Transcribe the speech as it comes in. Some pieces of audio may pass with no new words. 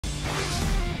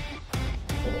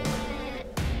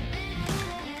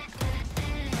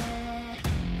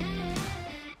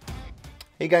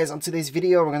Hey guys, on today's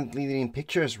video, we're going to be deleting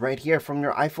pictures right here from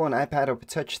your iPhone, iPad, or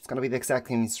touch. It's going to be the exact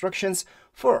same instructions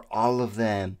for all of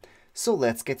them. So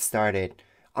let's get started.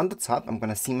 On the top, I'm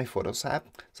going to see my Photos app.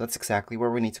 So that's exactly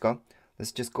where we need to go.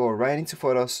 Let's just go right into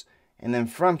Photos. And then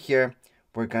from here,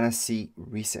 we're going to see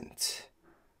Recent.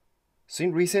 So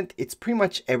in Recent, it's pretty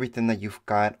much everything that you've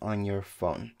got on your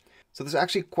phone. So there's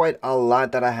actually quite a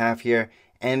lot that I have here.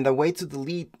 And the way to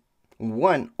delete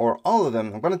one or all of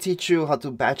them, I'm going to teach you how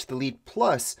to batch delete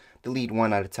plus delete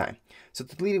one at a time. So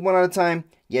to delete one at a time,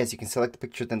 yes, you can select the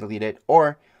picture then delete it,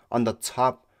 or on the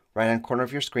top right hand corner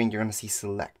of your screen, you're going to see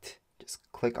select. Just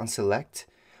click on select.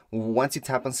 Once you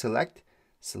tap on select,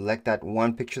 select that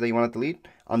one picture that you want to delete.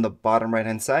 On the bottom right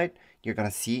hand side, you're going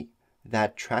to see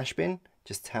that trash bin.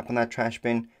 Just tap on that trash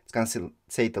bin. It's going to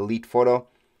say delete photo,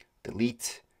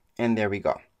 delete, and there we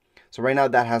go. So right now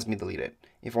that has me deleted.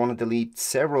 If I want to delete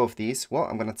several of these, well,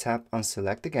 I'm going to tap on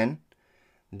select again.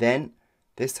 Then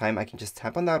this time I can just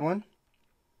tap on that one.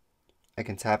 I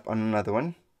can tap on another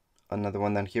one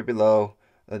down here below.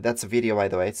 That's a video, by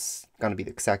the way. It's going to be the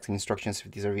exact same instructions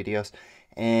if these are videos.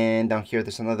 And down here,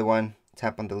 there's another one.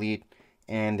 Tap on delete,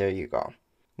 and there you go.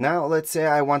 Now, let's say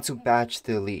I want to batch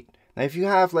delete. Now, if you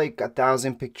have like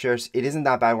 1,000 pictures, it isn't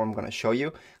that bad what I'm going to show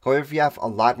you. However, if you have a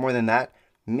lot more than that,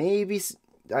 maybe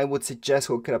I would suggest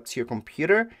hook it up to your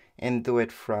computer and do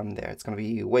it from there. It's going to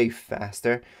be way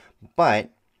faster.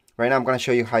 But right now I'm going to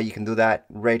show you how you can do that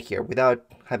right here without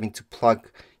having to plug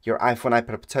your iPhone,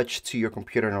 iPad Touch to your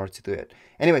computer in order to do it.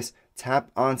 Anyways, tap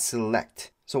on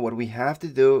select. So what we have to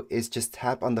do is just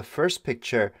tap on the first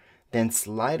picture, then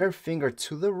slide our finger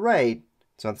to the right.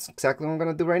 So that's exactly what I'm going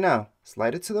to do right now.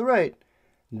 Slide it to the right.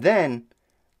 Then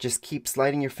just keep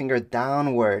sliding your finger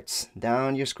downwards,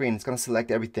 down your screen. It's going to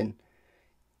select everything.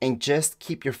 And just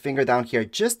keep your finger down here,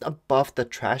 just above the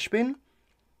trash bin.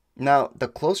 Now, the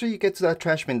closer you get to that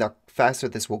trash bin, the faster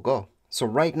this will go. So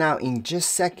right now, in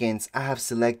just seconds, I have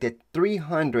selected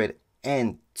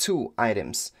 302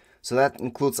 items. So that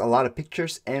includes a lot of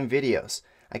pictures and videos.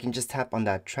 I can just tap on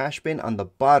that trash bin on the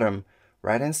bottom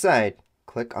right hand side,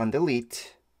 click on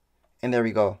delete, and there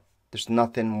we go. There's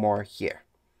nothing more here.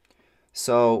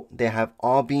 So they have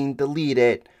all been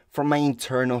deleted from my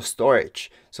internal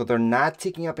storage. So they're not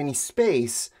taking up any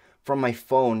space from my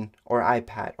phone or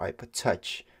iPad or iPod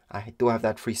Touch. I do have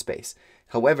that free space.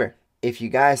 However, if you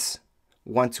guys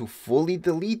want to fully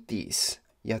delete these,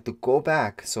 you have to go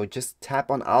back. So just tap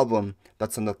on album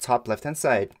that's on the top left hand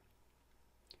side.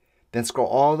 Then scroll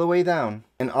all the way down.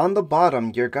 And on the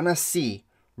bottom, you're gonna see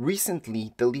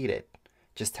recently deleted.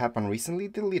 Just tap on recently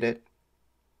deleted.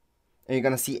 And you're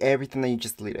going to see everything that you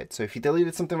just deleted. So if you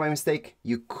deleted something by mistake,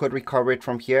 you could recover it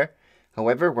from here.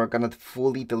 However, we're going to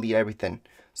fully delete everything.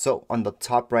 So on the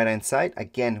top right hand side,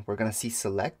 again, we're going to see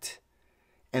select.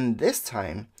 And this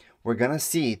time, we're going to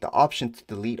see the option to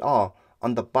delete all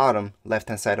on the bottom left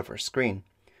hand side of our screen.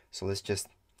 So let's just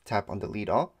tap on delete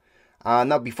all.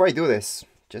 Now, before I do this,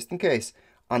 just in case,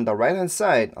 on the right hand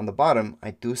side, on the bottom,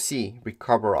 I do see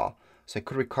recover all. So I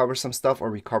could recover some stuff or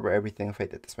recover everything if I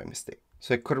did this by mistake.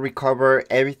 So I could recover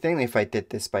everything if I did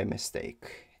this by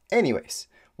mistake. Anyways,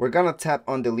 we're gonna tap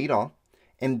on delete all,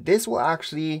 and this will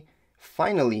actually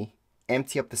finally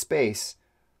empty up the space.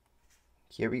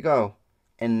 Here we go.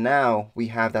 And now we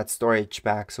have that storage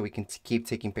back so we can keep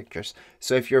taking pictures.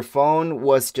 So if your phone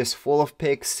was just full of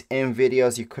pics and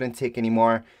videos you couldn't take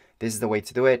anymore, this is the way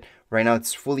to do it. Right now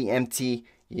it's fully empty.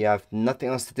 You have nothing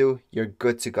else to do. You're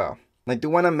good to go. I do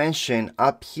want to mention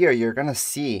up here, you're going to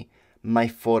see my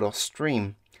photo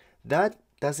stream. That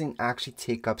doesn't actually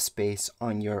take up space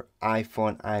on your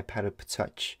iPhone, iPad, or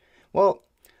Touch. Well,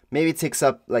 maybe it takes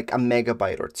up like a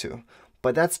megabyte or two,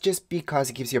 but that's just because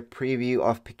it gives you a preview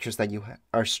of pictures that you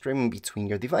are streaming between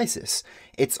your devices.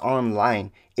 It's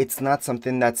online. It's not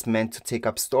something that's meant to take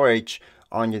up storage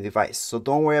on your device. So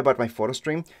don't worry about my photo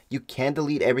stream. You can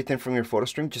delete everything from your photo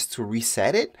stream just to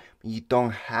reset it. You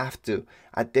don't have to.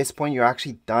 At this point, you're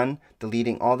actually done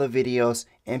deleting all the videos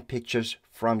and pictures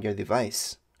from your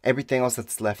device. Everything else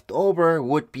that's left over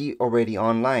would be already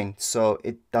online, so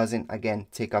it doesn't, again,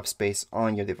 take up space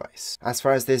on your device. As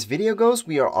far as this video goes,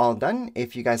 we are all done.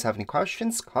 If you guys have any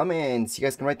questions, comments, you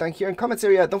guys can write down here in the comments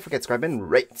area. Don't forget to subscribe and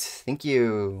rate. Thank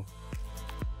you.